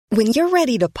When you're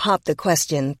ready to pop the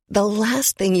question, the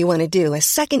last thing you want to do is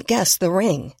second-guess the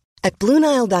ring. At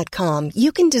BlueNile.com,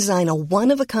 you can design a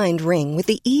one-of-a-kind ring with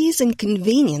the ease and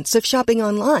convenience of shopping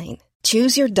online.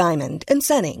 Choose your diamond and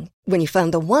setting. When you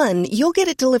find the one, you'll get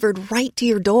it delivered right to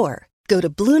your door. Go to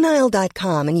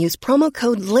BlueNile.com and use promo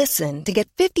code LISTEN to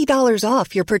get $50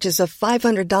 off your purchase of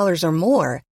 $500 or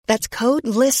more. That's code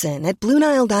LISTEN at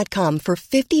BlueNile.com for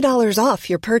 $50 off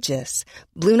your purchase.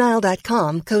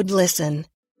 BlueNile.com, code LISTEN.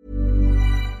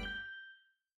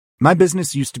 My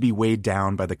business used to be weighed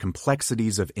down by the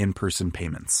complexities of in-person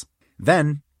payments.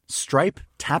 Then, Stripe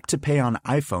Tap to Pay on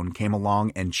iPhone came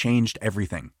along and changed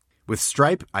everything. With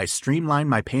Stripe, I streamlined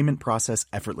my payment process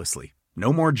effortlessly.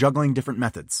 No more juggling different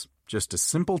methods. Just a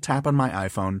simple tap on my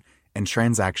iPhone and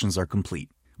transactions are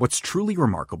complete. What's truly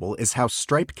remarkable is how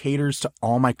Stripe caters to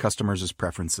all my customers'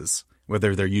 preferences.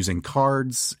 Whether they're using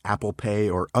cards, Apple Pay,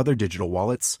 or other digital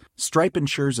wallets, Stripe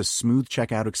ensures a smooth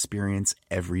checkout experience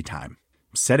every time.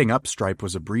 Setting up Stripe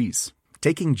was a breeze,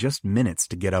 taking just minutes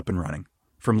to get up and running.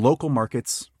 From local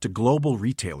markets to global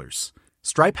retailers,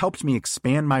 Stripe helped me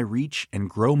expand my reach and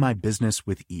grow my business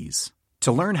with ease.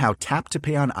 To learn how Tap to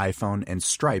Pay on iPhone and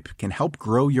Stripe can help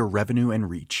grow your revenue and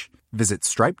reach, visit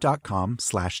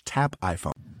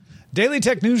stripe.com/tapiphone. Daily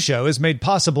Tech News Show is made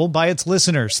possible by its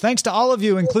listeners. Thanks to all of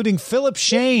you, including Philip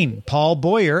Shane, Paul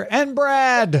Boyer, and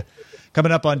Brad.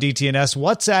 Coming up on DTNS,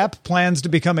 WhatsApp plans to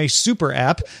become a super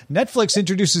app, Netflix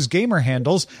introduces gamer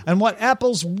handles, and what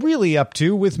Apple's really up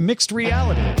to with mixed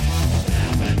reality.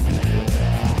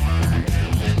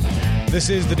 This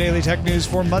is the Daily Tech News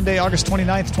for Monday, August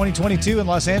 29th, 2022 in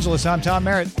Los Angeles. I'm Tom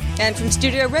Merritt. And from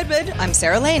Studio Redwood, I'm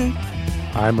Sarah Lane.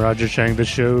 I'm Roger Chang, the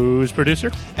show's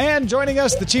producer. And joining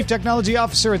us, the Chief Technology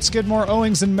Officer at Skidmore,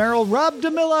 Owings & Merrill, Rob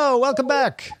DeMillo. Welcome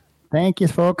back. Thank you,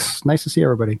 folks. Nice to see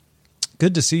everybody.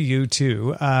 Good to see you,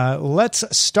 too. Let's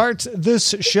start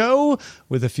this show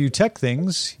with a few tech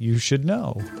things you should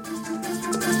know.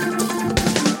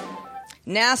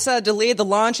 NASA delayed the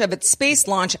launch of its Space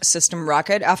Launch System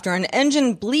rocket after an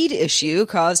engine bleed issue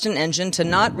caused an engine to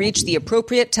not reach the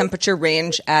appropriate temperature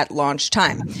range at launch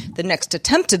time. The next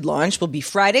attempted launch will be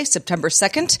Friday, September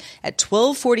 2nd at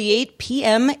 12:48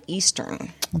 p.m.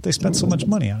 Eastern. They spent so much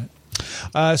money on it.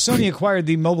 Sony acquired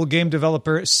the mobile game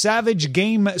developer Savage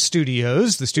Game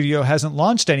Studios. The studio hasn't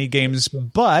launched any games,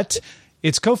 but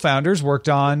its co-founders worked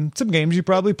on some games you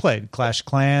probably played, Clash of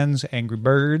Clans, Angry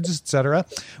Birds, etc.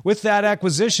 With that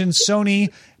acquisition,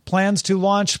 Sony plans to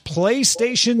launch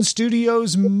PlayStation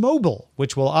Studios Mobile,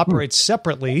 which will operate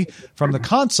separately from the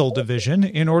console division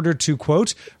in order to,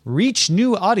 quote, reach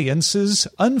new audiences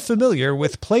unfamiliar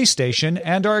with PlayStation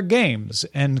and our games,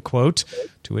 end quote,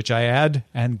 to which I add,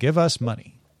 and give us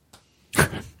money.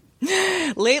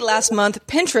 Late last month,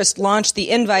 Pinterest launched the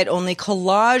invite-only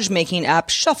collage-making app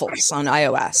Shuffles on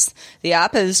iOS. The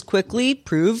app has quickly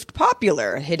proved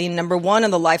popular, hitting number 1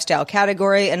 in the lifestyle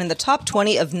category and in the top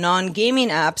 20 of non-gaming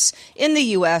apps in the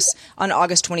U.S. on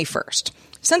August 21st.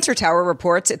 Sensor Tower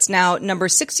reports it's now number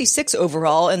 66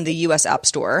 overall in the U.S. App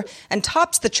Store and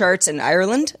tops the charts in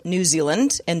Ireland, New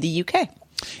Zealand, and the U.K.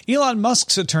 Elon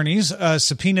Musk's attorneys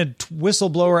subpoenaed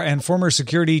whistleblower and former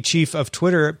security chief of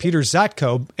Twitter, Peter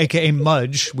Zatko, a.k.a.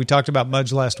 Mudge. We talked about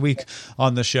Mudge last week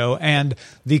on the show, and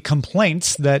the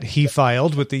complaints that he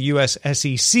filed with the U.S.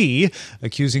 SEC,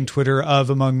 accusing Twitter of,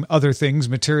 among other things,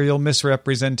 material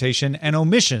misrepresentation and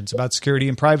omissions about security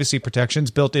and privacy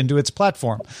protections built into its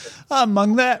platform.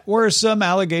 Among that were some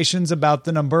allegations about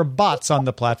the number of bots on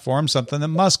the platform, something that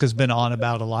Musk has been on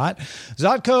about a lot.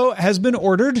 Zatko has been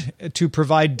ordered to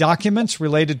provide documents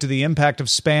related to the impact of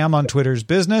spam on Twitter's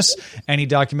business, any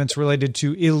documents related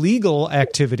to illegal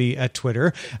activity at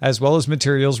Twitter, as well as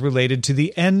materials related to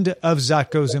the end of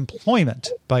Zatko's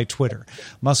employment by Twitter.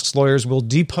 Musk's lawyers will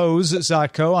depose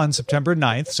Zatko on September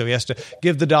 9th, so he has to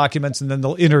give the documents and then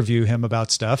they'll interview him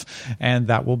about stuff, and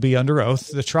that will be under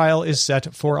oath. The trial is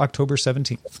set for October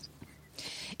 17th.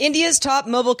 India's top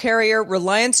mobile carrier,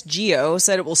 Reliance Jio,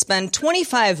 said it will spend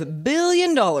 $25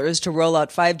 billion to roll out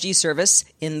 5G service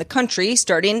in the country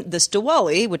starting this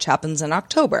Diwali, which happens in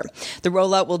October. The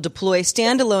rollout will deploy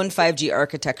standalone 5G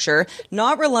architecture,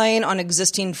 not relying on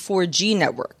existing 4G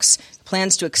networks.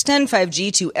 Plans to extend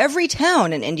 5G to every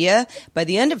town in India by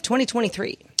the end of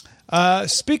 2023.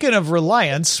 Speaking of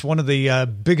Reliance, one of the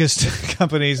biggest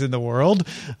companies in the world,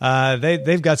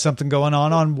 they've got something going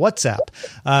on WhatsApp.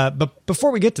 But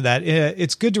before we get to that,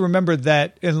 it's good to remember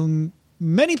that in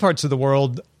many parts of the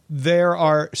world, there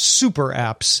are super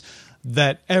apps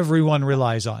that everyone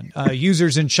relies on.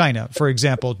 Users in China, for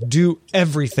example, do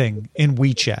everything in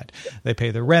WeChat. They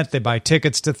pay the rent, they buy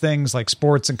tickets to things like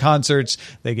sports and concerts,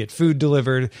 they get food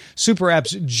delivered. Super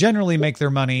apps generally make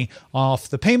their money off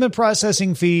the payment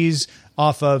processing fees,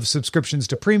 off of subscriptions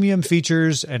to premium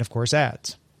features, and of course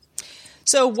ads.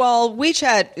 So while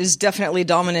WeChat is definitely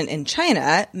dominant in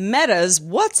China, Meta's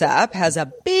WhatsApp has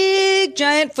a big,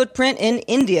 giant footprint in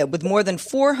India with more than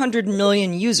 400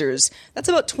 million users. That's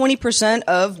about 20%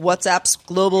 of WhatsApp's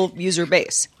global user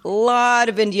base. A lot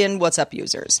of Indian WhatsApp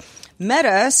users.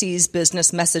 Meta sees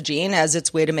business messaging as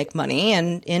its way to make money,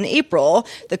 and in April,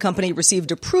 the company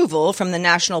received approval from the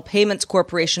National Payments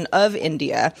Corporation of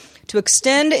India to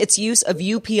extend its use of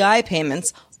UPI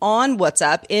payments on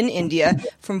WhatsApp in India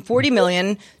from 40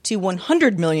 million to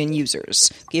 100 million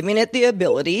users, giving it the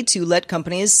ability to let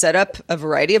companies set up a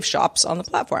variety of shops on the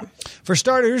platform. For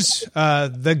starters,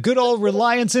 the good old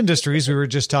Reliance Industries we were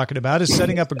just talking about is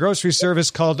setting up a grocery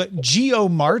service called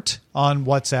JioMart on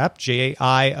WhatsApp,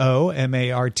 JioMart.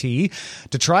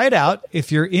 To try it out,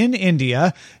 if you're in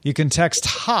India, you can text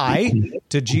hi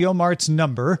to JioMart's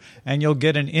number, and you'll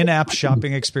get an in-app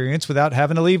shopping experience without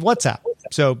having to leave WhatsApp.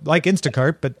 So like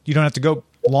Instacart, but you don't have to go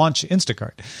launch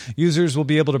Instacart. Users will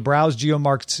be able to browse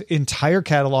JioMart's entire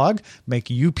catalog, make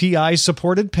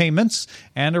UPI-supported payments,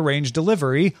 and arrange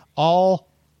delivery, all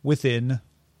within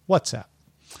WhatsApp.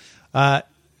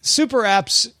 Super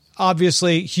apps,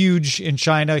 obviously huge in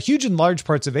China, huge in large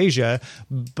parts of Asia,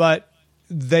 but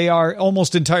they are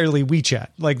almost entirely WeChat.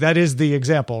 Like that is the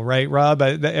example, right, Rob?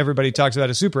 Everybody talks about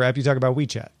a super app. You talk about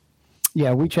WeChat.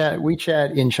 Yeah,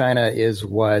 WeChat in China is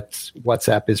what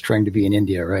WhatsApp is trying to be in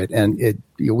India, right? And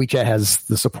WeChat has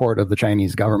the support of the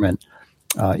Chinese government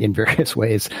in various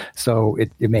ways, so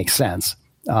it makes sense.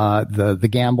 The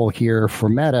gamble here for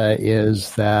Meta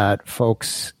is that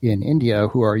folks in India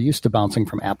who are used to bouncing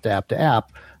from app to app to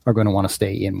app are going to want to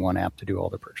stay in one app to do all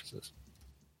their purchases.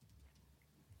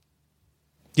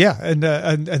 Yeah, and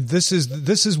this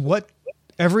is what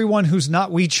everyone who's not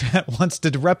WeChat wants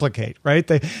to replicate, right?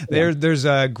 There's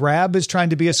Grab is trying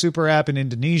to be a super app in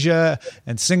Indonesia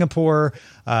and Singapore.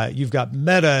 You've got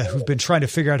Meta, who've been trying to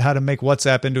figure out how to make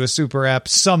WhatsApp into a super app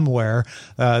somewhere.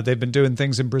 They've been doing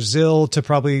things in Brazil to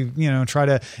probably, try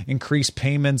to increase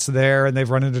payments there, and they've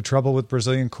run into trouble with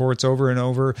Brazilian courts over and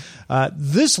over.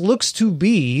 This looks to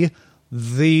be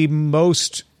the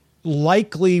most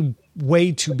likely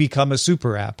way to become a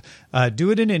super app.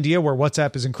 Do it in India, where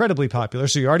WhatsApp is incredibly popular,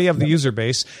 so you already have the user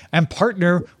base, and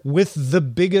partner with the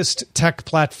biggest tech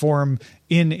platform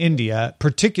in India,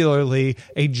 particularly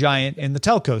a giant in the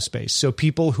telco space. So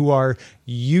people who are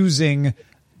using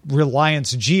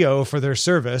Reliance Jio for their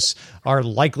service are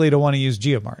likely to want to use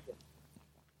JioMart.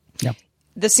 Yep.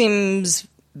 This seems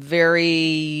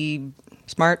very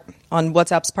smart on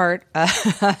WhatsApp's part.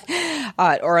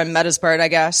 Or on Meta's part, I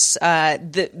guess.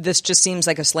 This just seems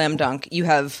like a slam dunk. You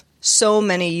have so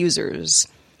many users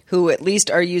who at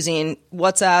least are using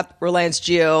WhatsApp, Reliance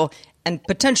Jio, and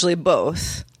potentially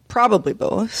both, probably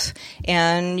both,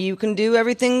 and you can do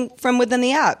everything from within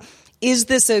the app. Is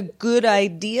this a good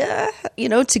idea,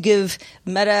 to give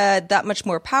Meta that much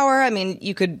more power? I mean,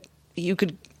 you could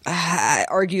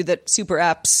argue that super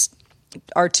apps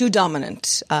are too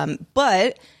dominant,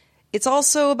 but it's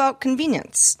also about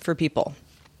convenience for people.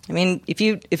 I mean,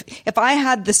 if I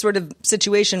had this sort of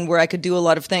situation where I could do a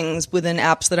lot of things within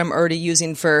apps that I'm already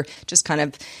using for just kind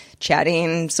of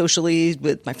chatting socially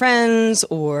with my friends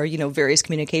or, various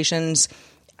communications,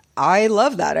 I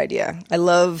love that idea. I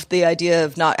love the idea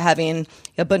of not having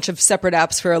a bunch of separate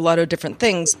apps for a lot of different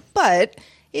things, but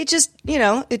it just, there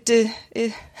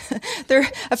are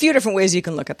a few different ways you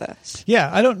can look at this. Yeah,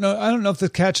 I don't know if the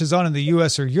catches on in the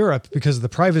US or Europe because of the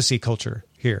privacy culture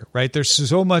here, right? There's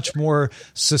so much more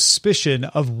suspicion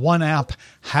of one app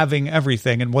having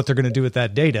everything and what they're going to do with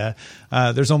that data.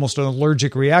 There's almost an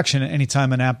allergic reaction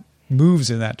anytime an app moves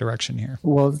in that direction here.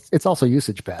 Well, it's also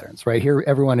usage patterns, right? Here,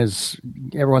 everyone's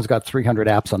got 300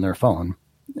 apps on their phone.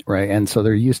 Right. And so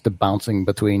they're used to bouncing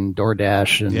between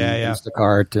DoorDash and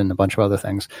Instacart and a bunch of other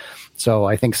things. So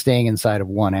I think staying inside of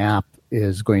one app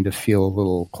is going to feel a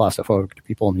little claustrophobic to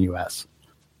people in the U.S.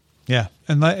 Yeah.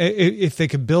 And if they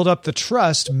could build up the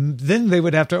trust, then they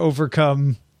would have to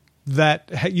overcome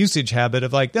that usage habit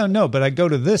of like, no, but I go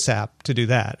to this app to do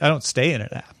that. I don't stay in an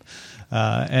app.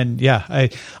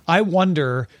 I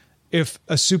wonder if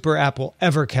a super app will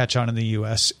ever catch on in the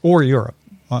U.S. or Europe,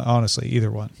 honestly,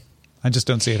 either one. I just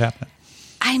don't see it happening.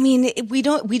 I mean, we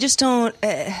just don't.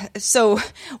 So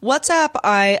WhatsApp,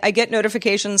 I get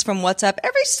notifications from WhatsApp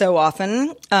every so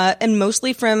often, and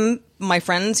mostly from my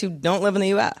friends who don't live in the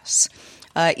U.S.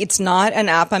 It's not an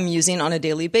app I'm using on a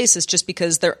daily basis just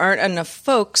because there aren't enough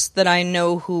folks that I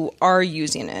know who are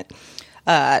using it.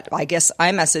 I guess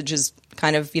iMessage is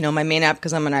kind of, my main app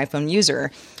because I'm an iPhone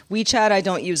user. WeChat I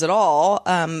don't use at all,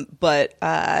 but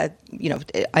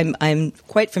I'm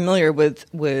quite familiar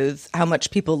with how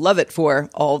much people love it for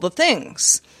all the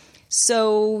things.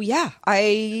 So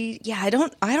I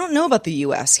don't know about the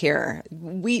U.S. here.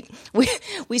 We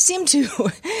seem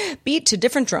to beat to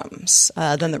different drums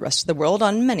than the rest of the world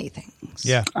on many things.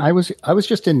 Yeah, I was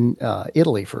just in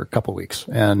Italy for a couple of weeks,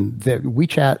 and the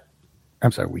WeChat.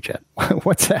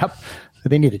 WhatsApp.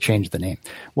 They need to change the name.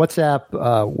 WhatsApp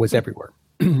was everywhere,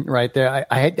 right there.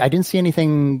 I didn't see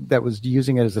anything that was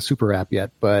using it as a super app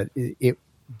yet, but it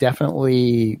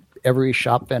definitely every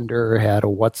shop vendor had a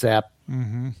WhatsApp.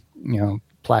 Mm-hmm.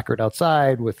 Placard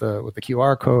outside with a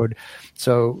QR code.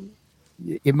 So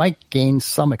it might gain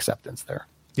some acceptance there.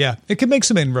 Yeah, it could make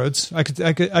some inroads. I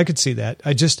could see that.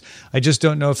 I just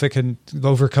don't know if it can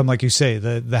overcome, like you say,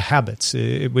 the habits.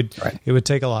 It would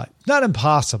take a lot. Not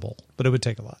impossible, but it would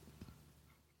take a lot.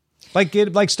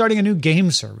 Like starting a new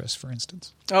game service, for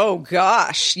instance. Oh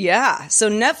gosh, yeah. So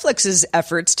Netflix's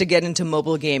efforts to get into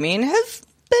mobile gaming have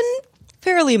been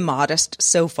fairly modest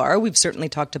so far. We've certainly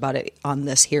talked about it on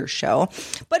this here show.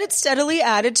 But it's steadily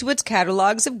added to its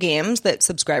catalogs of games that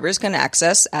subscribers can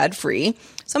access ad-free,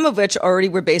 some of which already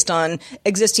were based on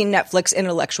existing Netflix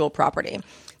intellectual property.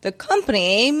 The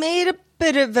company made a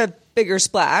bit of a bigger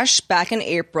splash back in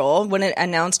April when it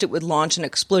announced it would launch an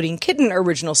Exploding Kitten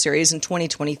original series in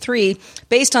 2023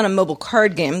 based on a mobile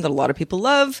card game that a lot of people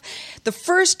love. The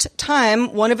first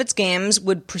time one of its games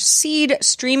would precede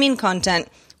streaming content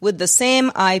with the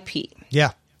same IP.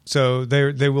 Yeah. So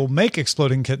they will make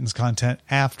Exploding Kittens content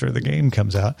after the game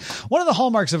comes out. One of the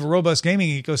hallmarks of a robust gaming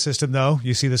ecosystem, though,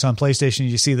 you see this on PlayStation,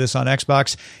 you see this on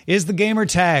Xbox, is the gamer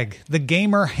tag, the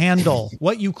gamer handle,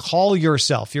 what you call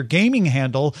yourself. Your gaming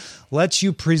handle lets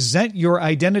you present your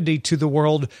identity to the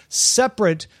world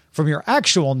separate from your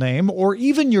actual name or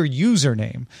even your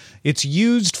username. It's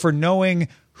used for knowing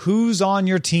who's on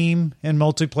your team in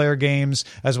multiplayer games,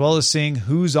 as well as seeing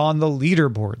who's on the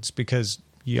leaderboards, because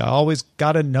you always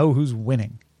got to know who's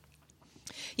winning.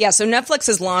 Yeah, so Netflix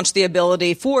has launched the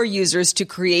ability for users to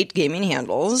create gaming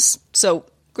handles. So,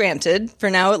 granted, for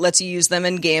now it lets you use them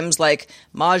in games like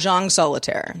Mahjong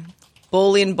Solitaire,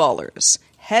 Bowling Ballers,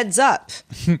 Heads Up,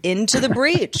 Into the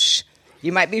Breach.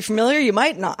 You might be familiar, you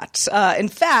might not. In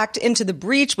fact, Into the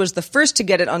Breach was the first to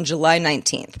get it on July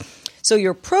 19th. So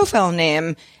your profile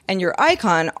name and your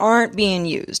icon aren't being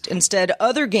used. Instead,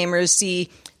 other gamers see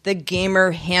the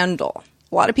gamer handle.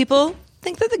 A lot of people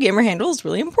think that the gamer handle is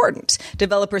really important.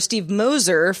 Developer Steve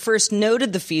Moser first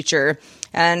noted the feature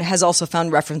and has also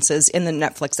found references in the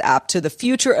Netflix app to the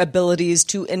future abilities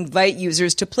to invite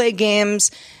users to play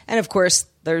games. And of course,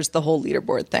 there's the whole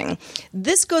leaderboard thing.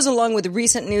 This goes along with the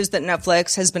recent news that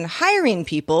Netflix has been hiring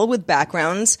people with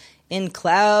backgrounds in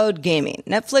cloud gaming.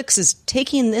 Netflix is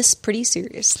taking this pretty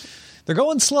seriously. They're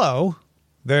going slow.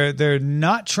 They're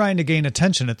not trying to gain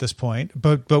attention at this point,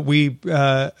 but we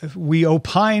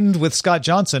opined with Scott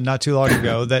Johnson not too long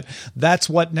ago that that's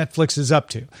what Netflix is up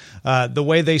to. The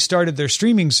way they started their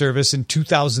streaming service in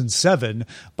 2007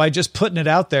 by just putting it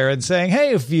out there and saying,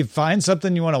 "Hey, if you find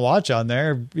something you want to watch on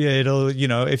there, it'll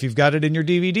if you've got it in your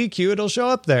DVD queue, it'll show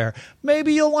up there.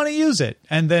 Maybe you'll want to use it."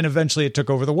 And then eventually it took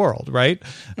over the world, right?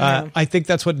 Yeah. I think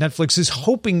that's what Netflix is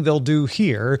hoping they'll do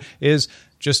here is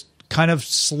just kind of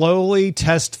slowly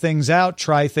test things out,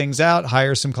 try things out,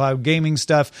 hire some cloud gaming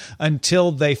stuff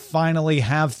until they finally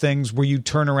have things where you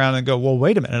turn around and go, well,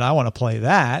 wait a minute, I want to play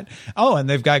that. Oh, and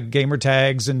they've got gamer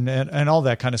tags and all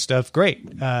that kind of stuff.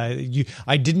 Great.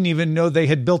 I didn't even know they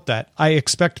had built that. I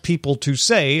expect people to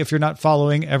say, if you're not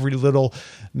following every little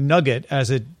nugget as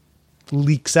it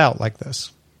leaks out like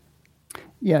this.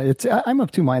 Yeah, I'm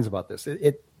of two minds about this.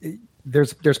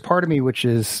 There's part of me which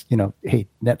is, hey,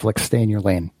 Netflix, stay in your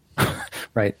lane.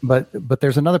 Right. But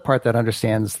there's another part that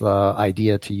understands the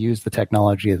idea to use the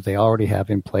technology that they already have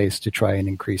in place to try and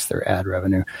increase their ad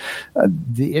revenue.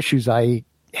 The issues I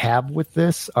have with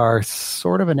this are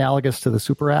sort of analogous to the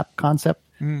super app concept.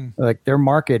 Like their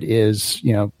market is,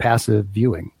 passive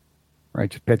viewing,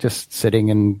 right? Just sitting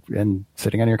and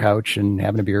sitting on your couch and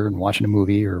having a beer and watching a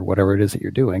movie or whatever it is that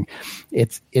you're doing.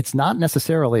 It's not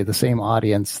necessarily the same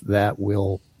audience that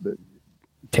will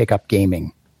take up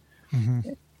gaming.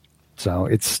 Mm-hmm. So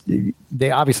they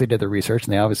obviously did the research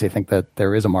and they obviously think that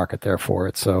there is a market there for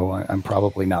it. So I'm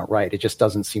probably not right. It just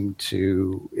doesn't seem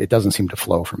to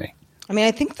flow for me. I mean,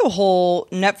 I think the whole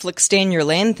Netflix stay in your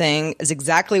lane thing is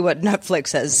exactly what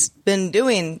Netflix has been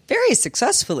doing very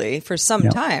successfully for some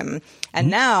time. And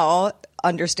now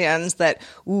understands that,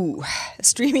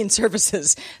 streaming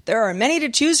services, there are many to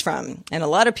choose from. And a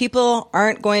lot of people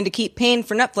aren't going to keep paying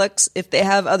for Netflix if they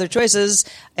have other choices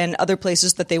and other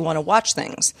places that they want to watch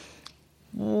things.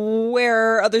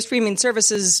 Where other streaming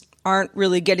services aren't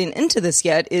really getting into this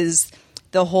yet is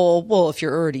the whole, well, if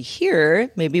you're already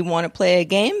here, maybe want to play a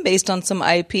game based on some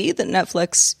IP that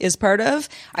Netflix is part of.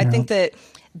 I think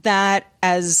that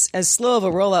as slow of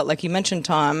a rollout, like you mentioned,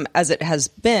 Tom, as it has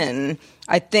been,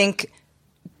 I think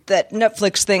that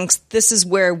Netflix thinks this is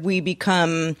where we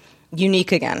become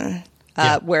unique again.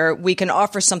 Where we can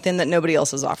offer something that nobody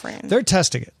else is offering. They're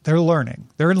testing it. They're learning.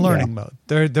 They're in learning mode.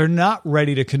 They're not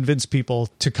ready to convince people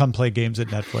to come play games at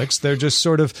Netflix. They're just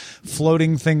sort of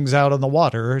floating things out on the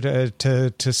water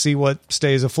to see what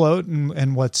stays afloat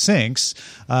and what sinks.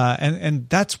 And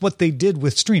that's what they did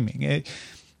with streaming.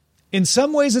 In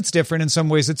some ways it's different, in some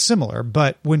ways it's similar.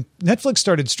 But when Netflix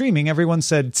started streaming, everyone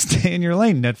said, stay in your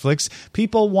lane, Netflix.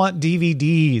 People want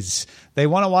DVDs. They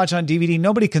want to watch on DVD.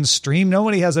 Nobody can stream.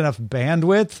 Nobody has enough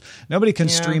bandwidth. Nobody can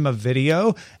stream a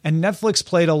video. And Netflix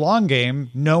played a long game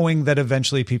knowing that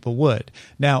eventually people would.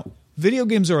 Now, video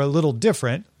games are a little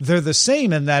different. They're the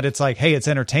same in that it's like, hey, it's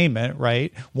entertainment,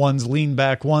 right? One's lean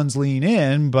back, one's lean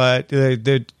in, but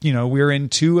we're in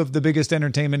two of the biggest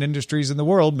entertainment industries in the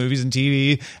world, movies and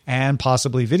TV, and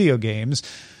possibly video games.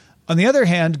 On the other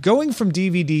hand, going from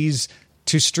DVDs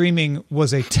to streaming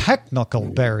was a technical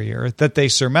barrier that they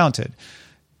surmounted.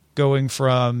 Going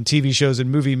from TV shows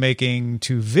and movie making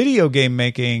to video game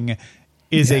making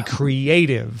is a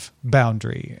creative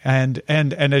boundary. And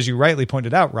as you rightly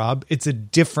pointed out, Rob, it's a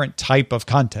different type of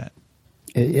content.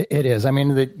 It is. I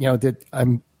mean,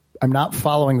 I'm not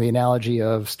following the analogy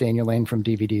of stay in your lane from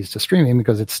DVDs to streaming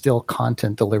because it's still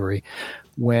content delivery.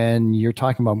 When you're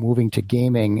talking about moving to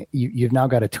gaming, you've now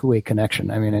got a two-way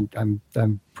connection. I mean,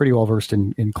 I'm pretty well versed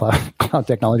in cloud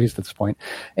technologies at this point,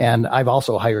 and I've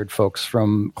also hired folks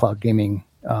from cloud gaming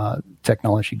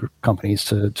technology companies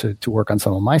to work on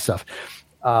some of my stuff.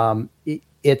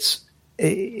 It's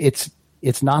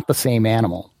not the same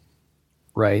animal,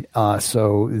 right?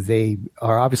 So they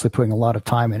are obviously putting a lot of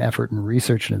time and effort and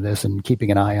research into this and keeping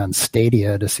an eye on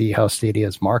Stadia to see how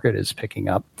Stadia's market is picking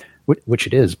up, which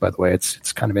it is, by the way.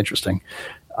 It's kind of interesting.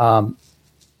 But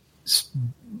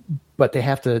they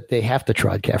have to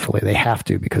tread carefully. They have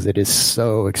to, because it is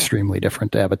so extremely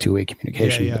different to have a two-way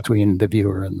communication between the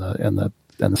viewer and the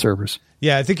servers.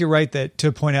 Yeah, I think you're right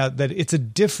to point out that it's a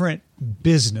different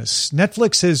business.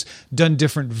 Netflix has done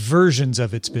different versions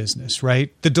of its business,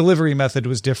 right? The delivery method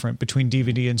was different between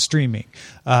DVD and streaming.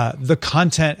 The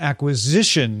content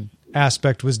acquisition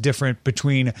aspect was different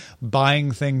between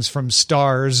buying things from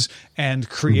Stars and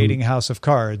creating House of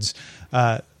Cards.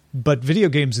 But video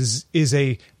games is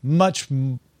a much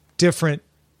different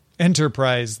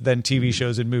enterprise than TV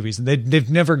shows and movies. And they've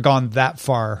never gone that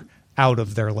far out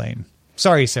of their lane.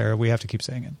 Sorry, Sarah, we have to keep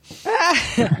saying it.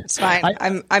 It's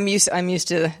fine. I'm used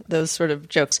to those sort of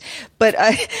jokes. But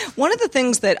one of the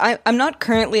things that I'm not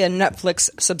currently a Netflix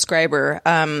subscriber,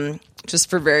 just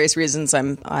for various reasons.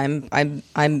 I'm in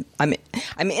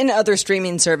other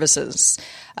streaming services.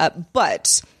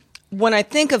 But when I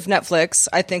think of Netflix,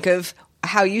 I think of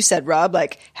how you said, Rob,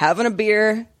 like having a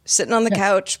beer, sitting on the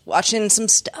couch, watching some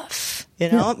stuff,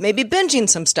 maybe binging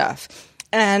some stuff.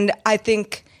 And I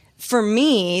think for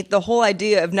me, the whole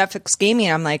idea of Netflix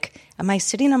gaming, I'm like, am I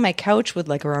sitting on my couch with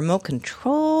like a remote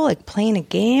control, like playing a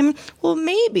game? Well,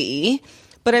 maybe.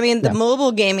 But I mean, the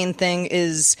mobile gaming thing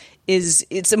is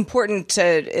it's important to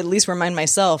at least remind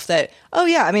myself that, oh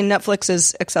yeah, I mean, Netflix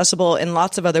is accessible in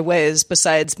lots of other ways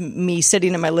besides me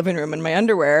sitting in my living room in my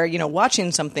underwear,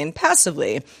 watching something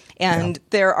passively. And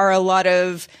there are a lot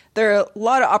of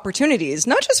opportunities,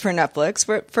 not just for Netflix,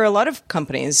 but for a lot of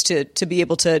companies to be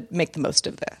able to make the most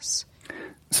of this.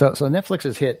 So Netflix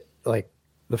has hit like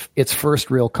its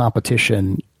first real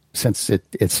competition since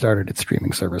it started its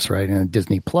streaming service, right? And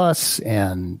Disney Plus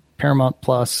and Paramount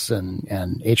Plus and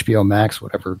HBO Max,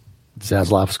 whatever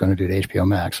Zaslav is going to do to HBO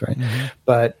Max, right? Mm-hmm.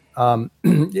 But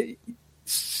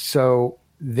so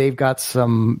they've got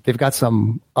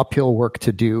some uphill work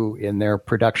to do in their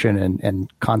production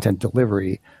and content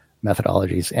delivery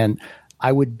methodologies. And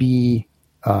I would be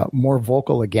more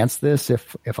vocal against this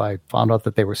if I found out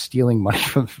that they were stealing money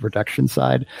from the production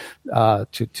side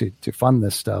to fund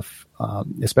this stuff,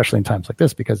 especially in times like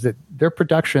this, because their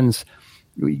productions,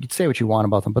 you could say what you want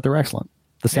about them, but they're excellent.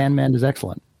 The Sandman is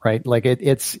excellent, right? Like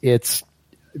it's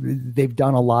they've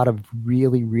done a lot of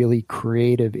really, really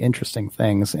creative, interesting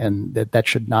things, and that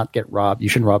should not get robbed. You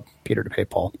shouldn't rob Peter to pay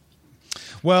Paul.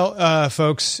 Well,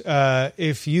 folks,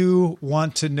 if you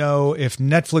want to know if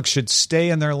Netflix should stay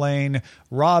in their lane,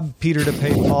 rob Peter to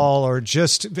pay Paul, or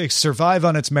just survive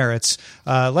on its merits,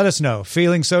 let us know.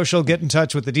 Feeling Social, get in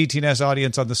touch with the DTNS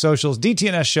audience on the socials,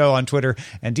 DTNS Show on Twitter,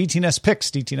 and DTNS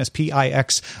Pix, DTNS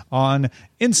PIX on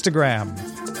Instagram.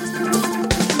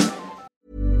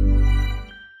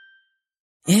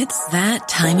 It's that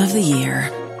time of the year.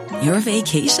 Your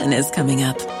vacation is coming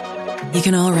up. You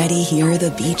can already hear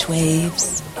the beach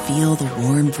waves, feel the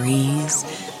warm breeze,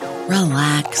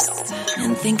 relax,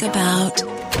 and think about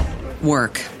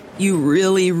work. You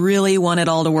really, really want it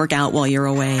all to work out while you're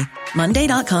away.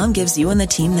 Monday.com gives you and the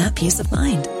team that peace of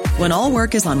mind. When all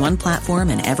work is on one platform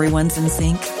and everyone's in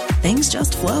sync, things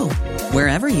just flow.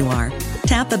 Wherever you are,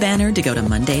 tap the banner to go to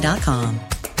Monday.com.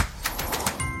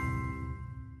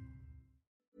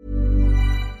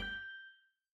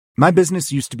 My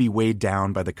business used to be weighed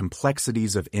down by the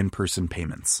complexities of in-person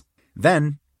payments.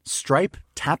 Then, Stripe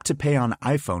Tap to Pay on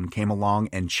iPhone came along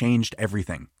and changed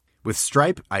everything. With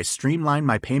Stripe, I streamlined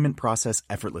my payment process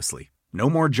effortlessly. No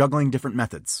more juggling different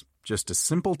methods. Just a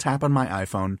simple tap on my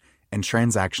iPhone and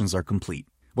transactions are complete.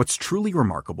 What's truly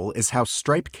remarkable is how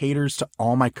Stripe caters to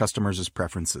all my customers'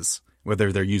 preferences.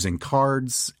 Whether they're using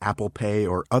cards, Apple Pay,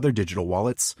 or other digital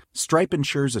wallets, Stripe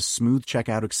ensures a smooth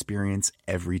checkout experience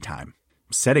every time.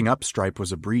 Setting up Stripe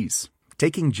was a breeze,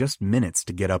 taking just minutes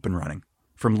to get up and running.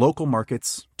 From local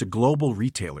markets to global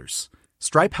retailers,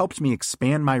 Stripe helped me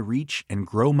expand my reach and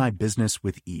grow my business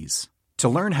with ease. To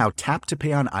learn how Tap to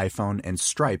Pay on iPhone and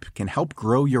Stripe can help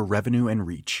grow your revenue and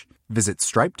reach, visit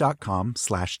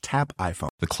stripe.com/tapiphone.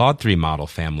 The Claude 3 model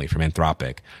family from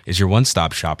Anthropic is your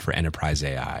one-stop shop for enterprise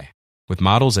AI. With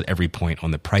models at every point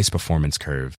on the price-performance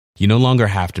curve, you no longer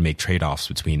have to make trade-offs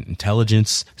between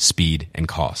intelligence, speed, and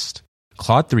cost.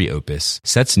 Claude 3 Opus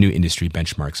sets new industry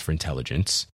benchmarks for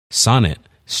intelligence. Sonnet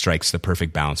strikes the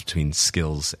perfect balance between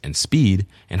skills and speed.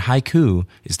 And Haiku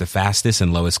is the fastest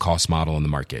and lowest cost model in the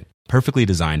market, perfectly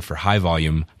designed for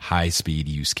high-volume, high-speed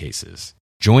use cases.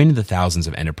 Join the thousands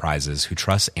of enterprises who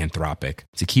trust Anthropic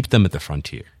to keep them at the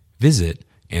frontier. Visit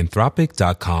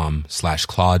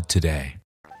anthropic.com/Claude today.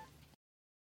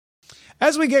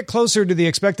 As we get closer to the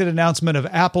expected announcement of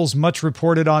Apple's much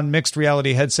reported on mixed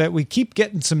reality headset, we keep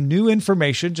getting some new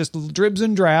information, just dribs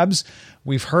and drabs.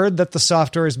 We've heard that the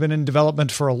software has been in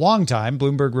development for a long time.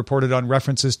 Bloomberg reported on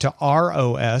references to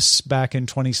ROS back in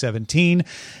 2017.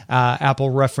 Apple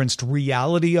referenced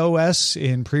Reality OS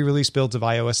in pre-release builds of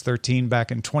iOS 13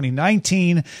 back in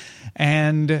 2019.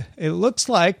 And it looks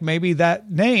like maybe that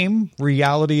name,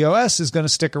 Reality OS, is going to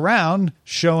stick around,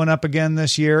 showing up again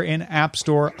this year in App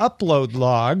Store upload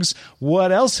logs.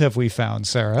 What else have we found,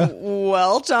 Sarah?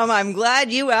 Well, Tom, I'm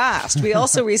glad you asked. We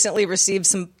also recently received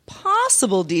some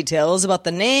possible details about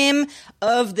the name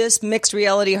of this mixed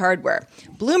reality hardware.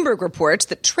 Bloomberg reports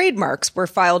that trademarks were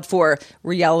filed for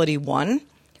Reality One,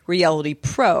 Reality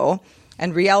Pro,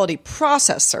 and Reality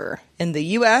Processor in the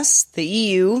US, the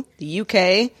EU, the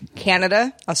UK,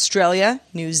 Canada, Australia,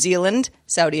 New Zealand,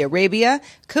 Saudi Arabia,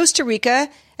 Costa Rica,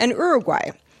 and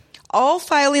Uruguay. All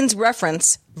filings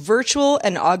reference virtual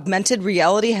and augmented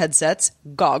reality headsets,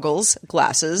 goggles,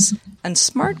 glasses, and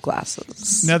smart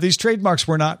glasses. Now, these trademarks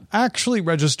were not actually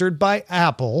registered by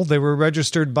Apple. They were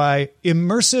registered by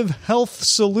Immersive Health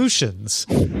Solutions,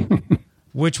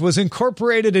 which was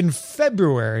incorporated in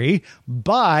February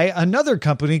by another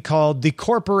company called the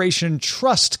Corporation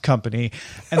Trust Company.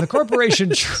 And the Corporation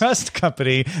Trust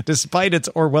Company, despite its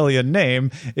Orwellian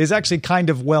name, is actually kind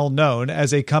of well known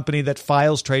as a company that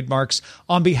files trademarks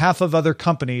on behalf of other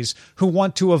companies who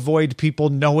want to avoid people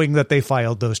knowing that they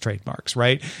filed those trademarks,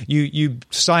 right? You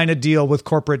sign a deal with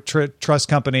Corporate Trust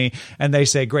Company and they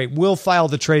say, great, we'll file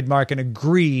the trademark and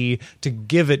agree to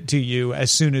give it to you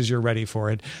as soon as you're ready for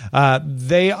it.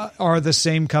 They are the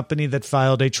same company that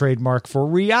filed a trademark for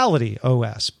Reality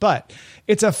OS, but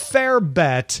it's a fair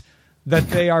bet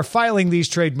that they are filing these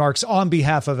trademarks on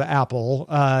behalf of Apple.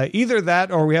 Either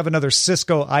that or we have another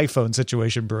Cisco iPhone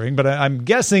situation brewing, but I'm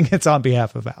guessing it's on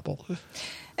behalf of Apple.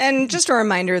 And just a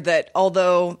reminder that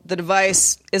although the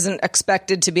device isn't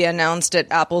expected to be announced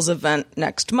at Apple's event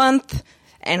next month,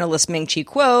 analyst Ming-Chi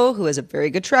Kuo, who has a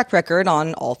very good track record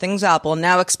on all things Apple,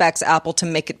 now expects Apple to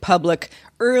make it public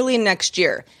early next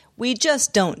year. We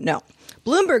just don't know.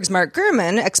 Bloomberg's Mark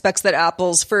Gurman expects that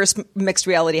Apple's first mixed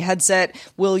reality headset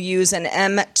will use an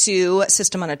M2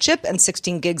 system on a chip and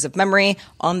 16 gigs of memory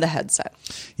on the headset.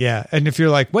 Yeah, and if you're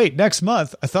like, wait, next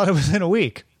month? I thought it was in a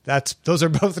week. Those are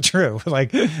both true. Like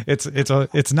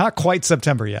it's not quite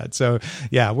September yet. So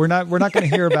yeah, we're not going to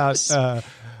hear about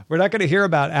We're not going to hear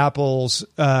about Apple's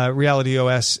Reality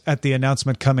OS at the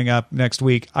announcement coming up next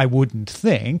week, I wouldn't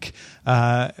think,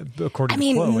 according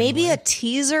to Quo, maybe anyway. a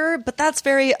teaser, but that's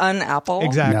very un-Apple.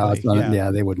 Exactly. No, it's not,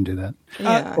 yeah, they wouldn't do that.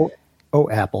 Yeah.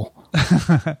 Apple.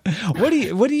 What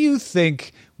do you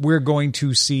think we're going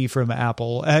to see from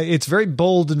Apple? It's very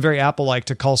bold and very Apple-like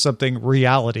to call something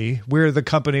reality. We're the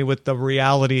company with the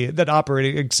reality, that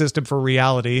operating system for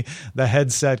reality, the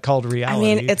headset called reality.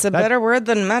 I mean, it's a better word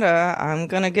than Meta. I'm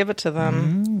going to give it to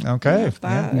them. Okay. If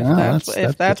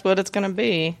that's what it's going to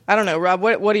be. I don't know, Rob,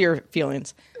 what are your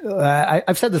feelings?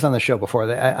 I've said this on the show before.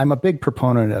 That I'm a big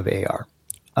proponent of AR.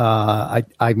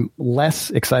 I'm less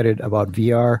excited about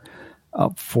VR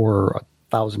for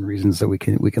 1,000 reasons that we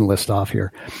can list off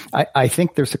here. I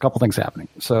think there's a couple things happening.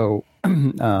 So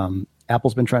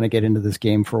Apple's been trying to get into this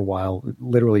game for a while,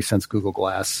 literally since Google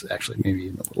Glass, actually maybe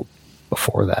even a little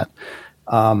before that.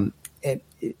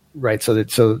 Right.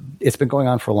 So it's been going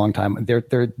on for a long time.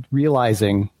 They're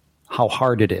realizing how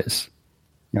hard it is.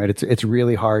 Right. It's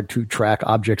really hard to track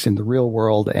objects in the real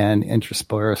world and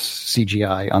intersperse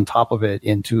CGI on top of it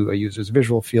into a user's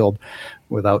visual field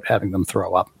without having them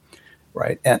throw up.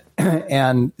 Right.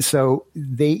 And so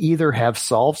they either have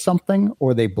solved something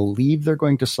or they believe they're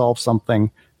going to solve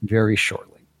something very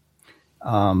shortly.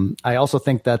 I also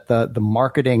think that the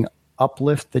marketing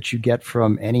uplift that you get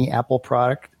from any Apple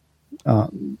product,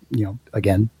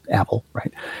 again, Apple,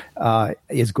 right,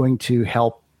 is going to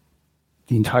help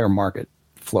the entire market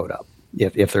float up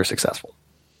if they're successful.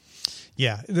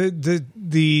 Yeah.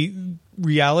 The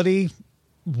Reality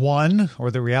One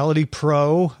or the Reality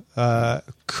Pro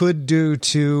could do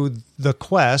to the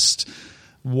Quest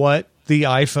what the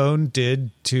iPhone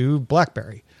did to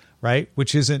BlackBerry, right?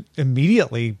 Which isn't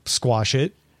immediately squash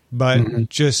it, but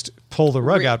just pull the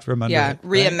rug out from under it.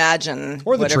 Reimagine right?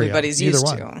 Or the what trio, everybody's used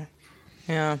one. to.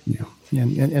 Yeah.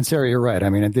 And Sarah, you're right. I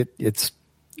mean, it's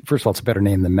first of all, it's a better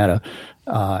name than Meta,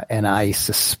 and I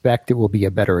suspect it will be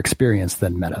a better experience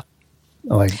than Meta.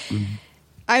 I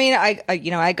mean,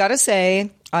 I gotta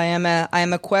say, I am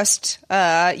a Quest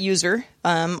user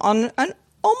on an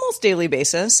almost daily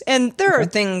basis, and there are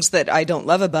things that I don't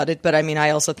love about it. But I mean,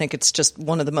 I also think it's just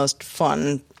one of the most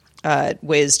fun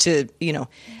ways to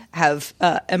have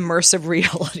immersive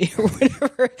reality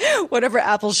or whatever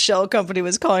Apple's shell company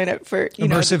was calling it for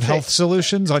immersive health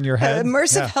solutions on your head.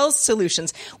 Immersive health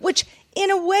solutions, which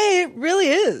in a way it really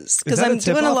is, because I'm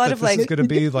doing a lot of like going to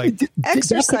be like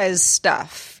exercise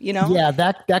stuff. Yeah,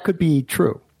 that could be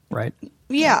true, right?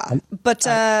 Yeah, but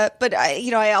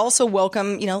I also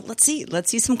welcome, let's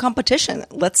see some competition.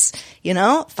 Let's,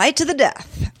 fight to the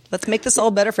death. Let's make this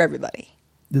all better for everybody.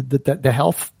 The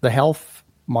health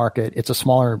market, it's a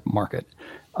smaller market,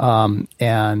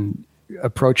 and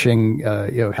approaching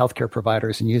healthcare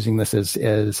providers and using this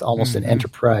as almost an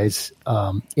enterprise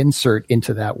insert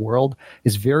into that world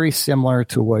is very similar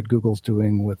to what Google's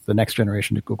doing with the next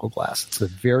generation of Google Glass. It's a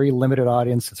very limited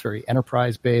audience. It's very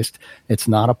enterprise based. It's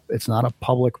not a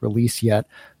public release yet,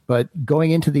 but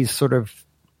going into these sort of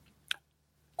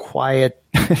quiet,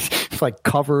 like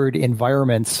covered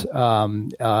environments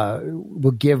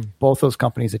will give both those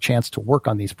companies a chance to work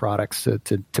on these products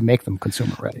to make them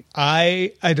consumer ready.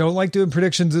 I don't like doing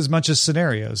predictions as much as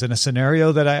scenarios. And a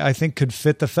scenario that I think could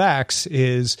fit the facts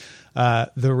is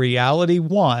the Reality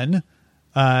One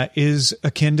is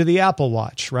akin to the Apple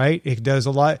Watch, right? It does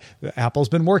a lot. Apple's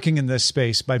been working in this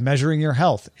space by measuring your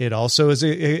health. It also is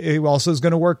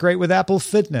going to work great with Apple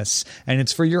Fitness, and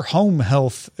it's for your home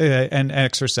health and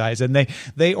exercise. And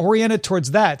they orient it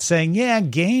towards that, saying, yeah,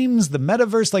 games, the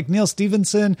metaverse, like Neil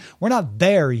Stephenson, we're not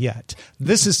there yet.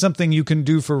 This is something you can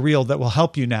do for real that will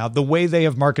help you now, the way they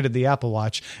have marketed the Apple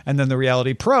Watch. And then the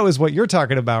Reality Pro is what you're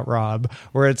talking about, Rob,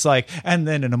 where it's like, and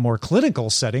then in a more clinical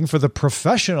setting for the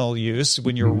professional use,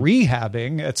 when you're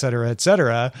rehabbing, et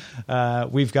cetera,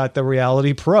 we've got the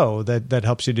Reality Pro that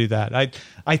helps you do that.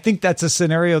 I think that's a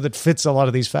scenario that fits a lot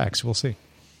of these facts. We'll see.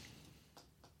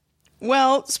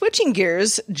 Well, switching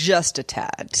gears just a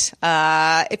tad.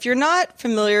 If you're not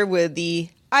familiar with the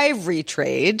ivory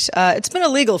trade, it's been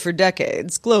illegal for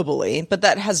decades globally, but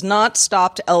that has not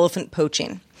stopped elephant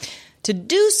poaching. To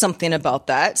do something about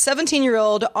that,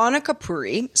 17-year-old Annika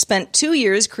Puri spent 2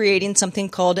 years creating something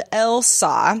called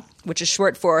ELSA, which is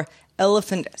short for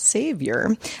Elephant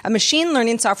Savior, a machine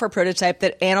learning software prototype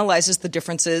that analyzes the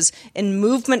differences in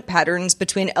movement patterns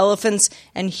between elephants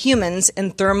and humans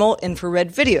in thermal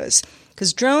infrared videos.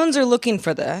 Because drones are looking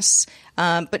for this,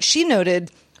 but she noted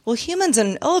Well, humans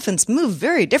and elephants move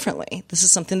very differently. This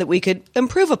is something that we could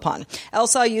improve upon.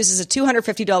 LSAW uses a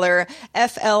 $250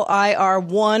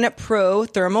 FLIR1 Pro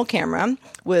thermal camera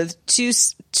with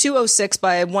 206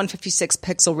 by 156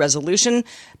 pixel resolution,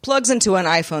 plugs into an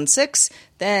iPhone 6,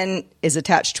 then is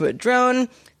attached to a drone.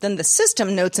 Then the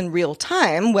system notes in real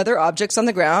time whether objects on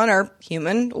the ground are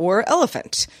human or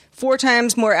elephant. 4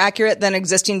 times more accurate than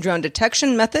existing drone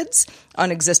detection methods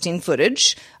on existing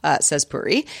footage, says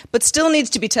Puri, but still needs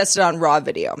to be tested on raw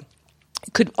video.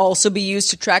 It could also be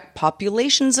used to track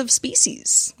populations of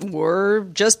species or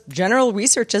just general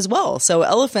research as well. So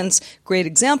elephants, great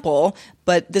example,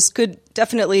 but this could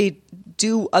definitely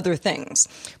do other things.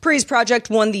 Puri's project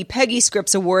won the Peggy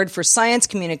Scripps Award for Science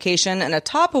Communication and a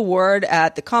top award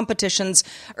at the competition's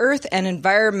Earth and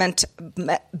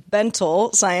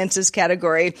Environmental Sciences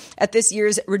category at this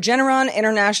year's Regeneron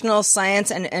International Science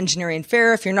and Engineering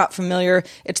Fair. If you're not familiar,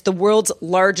 it's the world's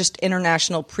largest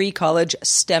international pre-college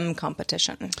STEM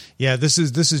competition. Yeah, this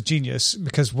is genius,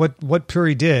 because what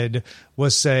Puri did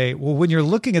was say, well, when you're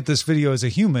looking at this video as a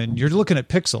human, you're looking at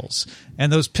pixels,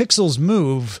 and those pixels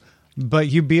move, but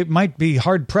it might be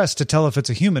hard-pressed to tell if it's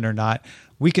a human or not.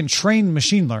 We can train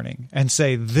machine learning and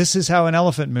say, this is how an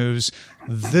elephant moves,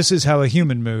 this is how a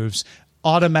human moves,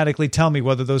 automatically tell me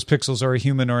whether those pixels are a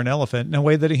human or an elephant in a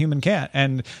way that a human can't.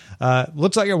 And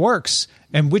looks like it works.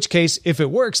 In which case, if it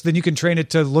works, then you can train it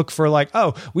to look for like,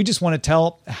 oh, we just want to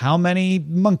tell how many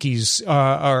monkeys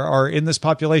are in this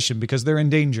population because they're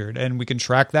endangered. And we can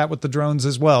track that with the drones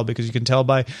as well, because you can tell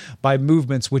by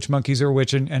movements which monkeys are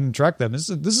which and track them. This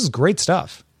is great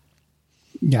stuff.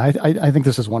 Yeah, I think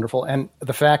this is wonderful. And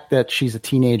the fact that she's a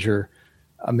teenager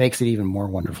makes it even more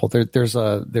wonderful. There's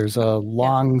a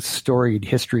long storied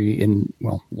history in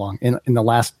the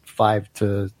last 5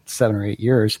 to 7 or 8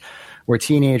 years where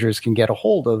teenagers can get a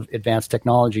hold of advanced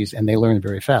technologies and they learn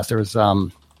very fast. There was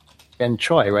Ben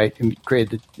Choi, right, who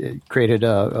created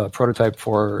a prototype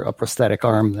for a prosthetic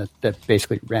arm that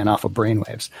basically ran off of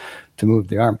brainwaves to move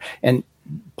the arm. And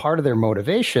part of their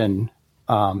motivation,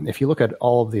 if you look at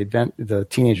all of the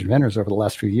teenage inventors over the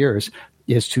last few years,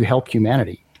 is to help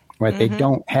humanity. Right,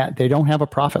 mm-hmm. They don't have a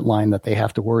profit line that they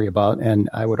have to worry about, and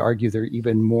I would argue they're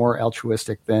even more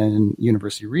altruistic than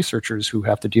university researchers who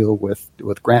have to deal with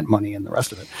grant money and the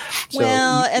rest of it. So,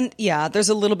 there's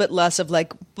a little bit less of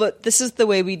like, but this is the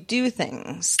way we do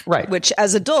things, right? Which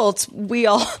as adults we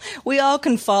all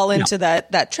can fall into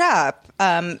that trap.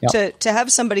 To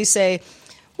have somebody say,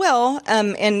 well,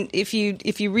 and if you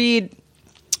read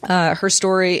her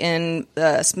story in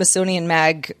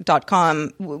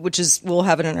SmithsonianMag.com, which is, we'll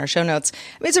have it in our show notes. I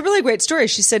mean, it's a really great story.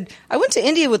 She said, I went to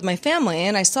India with my family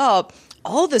and I saw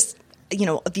all this,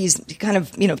 these kind of,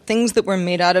 things that were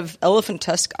made out of elephant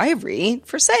tusk ivory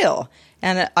for sale.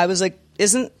 And I was like,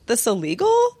 isn't this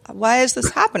illegal? Why is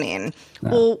this happening? No.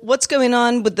 Well, what's going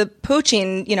on with the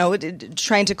poaching,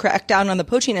 trying to crack down on the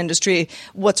poaching industry?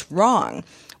 What's wrong?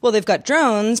 Well, they've got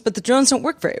drones, but the drones don't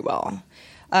work very well.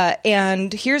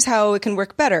 And here's how it can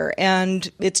work better.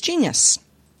 And it's genius.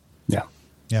 Yeah,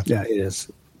 it is.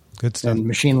 Good stuff. And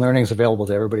machine learning is available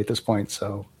to everybody at this point.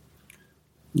 So,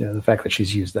 the fact that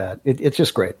she's used that, it's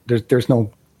just great. There's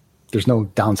no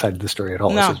downside to the story at all.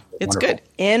 No, it's good.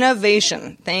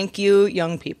 Innovation. Thank you,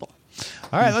 young people.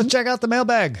 All right, let's check out the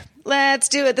mailbag. Let's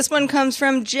do it. This one comes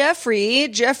from Jeffrey.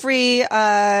 Jeffrey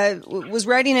was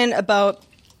writing in about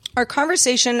our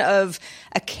conversation of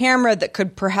a camera that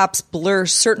could perhaps blur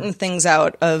certain things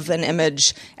out of an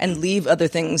image and leave other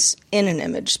things in an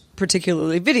image,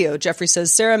 particularly video. Jeffrey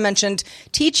says, Sarah mentioned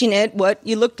teaching it what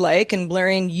you looked like and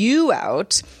blurring you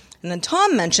out. And then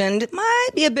Tom mentioned it might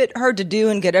be a bit hard to do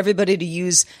and get everybody to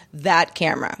use that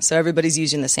camera. So everybody's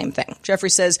using the same thing.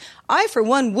 Jeffrey says, I, for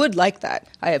one, would like that.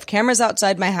 I have cameras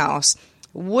outside my house.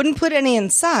 Wouldn't put any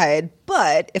inside,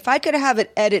 but if I could have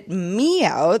it edit me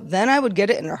out, then I would get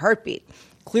it in a heartbeat.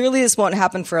 Clearly, this won't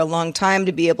happen for a long time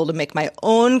to be able to make my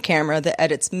own camera that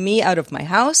edits me out of my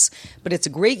house, but it's a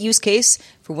great use case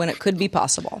for when it could be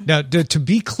possible. Now, to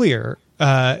be clear,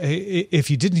 if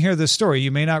you didn't hear this story,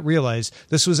 you may not realize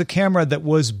this was a camera that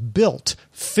was built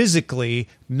physically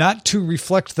not to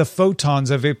reflect the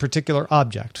photons of a particular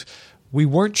object. We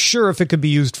weren't sure if it could be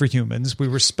used for humans. We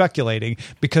were speculating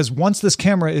because once this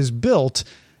camera is built,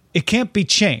 it can't be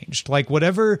changed. Like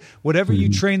whatever you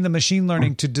train the machine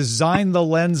learning to design the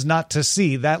lens not to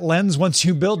see, that lens, once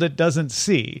you build it, doesn't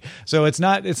see. So it's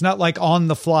not like on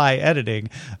the fly editing.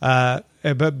 But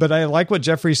I like what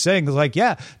Jeffrey's saying. It's like,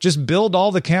 yeah, just build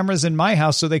all the cameras in my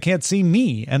house so they can't see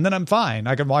me, and then I'm fine.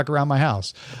 I can walk around my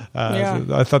house. So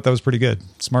I thought that was pretty good.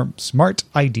 Smart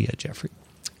idea, Jeffrey.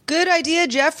 Good idea,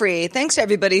 Jeffrey. Thanks to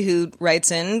everybody who writes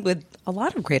in with a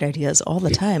lot of great ideas all the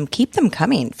time. Keep them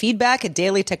coming. Feedback at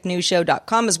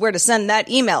dailytechnewsshow.com is where to send that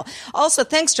email. Also,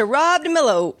 thanks to Rob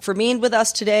DeMillo for being with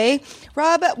us today.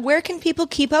 Rob, where can people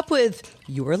keep up with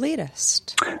your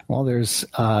latest? Well, there's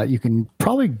you can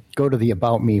probably go to the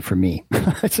About Me for me.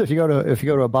 So if you go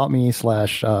to About Me /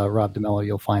 Rob DeMillo,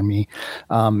 you'll find me.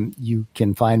 You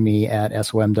can find me at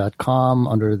som.com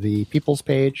under the People's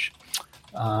page.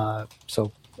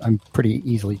 So I'm pretty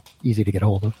easy to get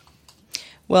hold of.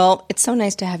 Well, it's so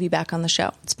nice to have you back on the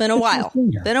show. It's been a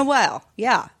while.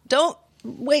 Yeah. Don't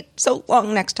wait so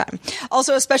long next time.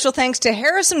 Also, a special thanks to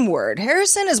Harrison Ward.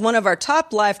 Harrison is one of our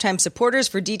top lifetime supporters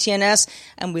for DTNS,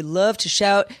 and we love to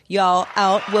shout y'all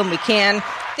out when we can.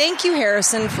 Thank you,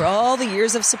 Harrison, for all the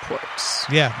years of support.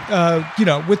 Yeah.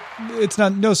 It's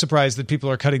no surprise that people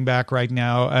are cutting back right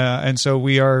now. And so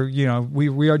we are,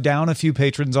 we are down a few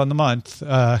patrons on the month,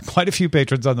 quite a few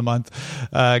patrons on the month,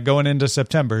 going into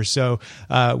September. So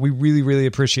we really, really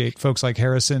appreciate folks like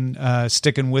Harrison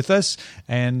sticking with us.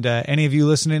 And any of you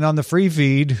listening on the free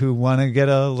feed who want to get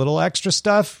a little extra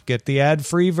stuff, get the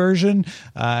ad-free version.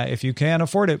 If you can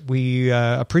afford it, we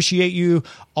appreciate you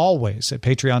always at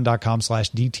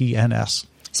patreon.com/DTNS.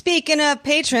 Speaking of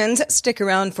patrons, stick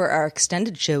around for our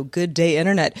extended show, Good Day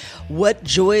Internet. What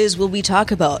joys will we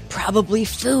talk about? Probably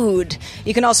food.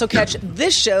 You can also catch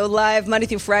this show live Monday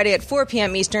through Friday at 4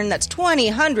 p.m. Eastern. That's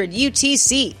 2000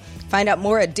 UTC. Find out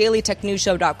more at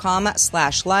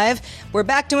dailytechnewsshow.com/live. We're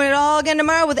back doing it all again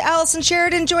tomorrow with Allison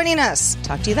Sheridan joining us.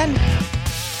 Talk to you then.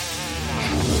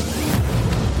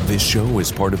 This show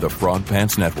is part of the Frog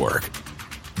Pants Network.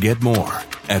 Get more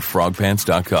at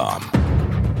frogpants.com.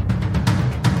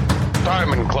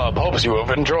 Diamond Club hopes you have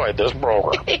enjoyed this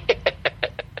program.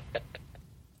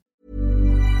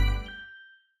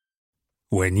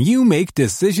 When you make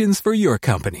decisions for your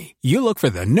company, you look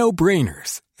for the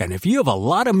no-brainers. And if you have a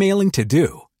lot of mailing to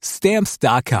do,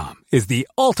 Stamps.com is the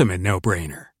ultimate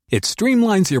no-brainer. It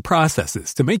streamlines your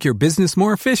processes to make your business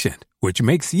more efficient, which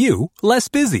makes you less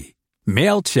busy.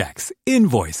 Mail checks,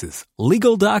 invoices,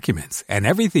 legal documents, and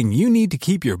everything you need to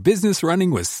keep your business running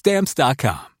with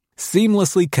Stamps.com.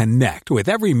 Seamlessly connect with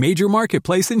every major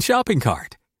marketplace and shopping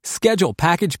cart. Schedule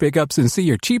package pickups and see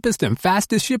your cheapest and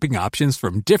fastest shipping options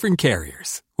from different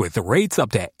carriers. With rates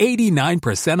up to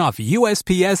 89% off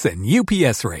USPS and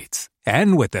UPS rates.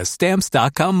 And with the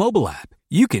Stamps.com mobile app,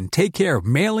 you can take care of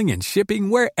mailing and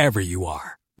shipping wherever you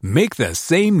are. Make the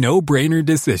same no-brainer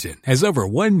decision as over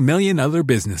 1 million other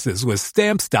businesses with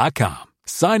Stamps.com.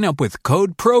 Sign up with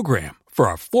code PROGRAM for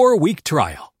a 4-week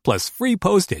trial, plus free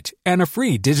postage and a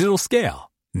free digital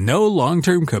scale. No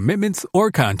long-term commitments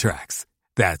or contracts.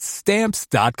 That's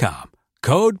Stamps.com.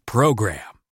 Code PROGRAM.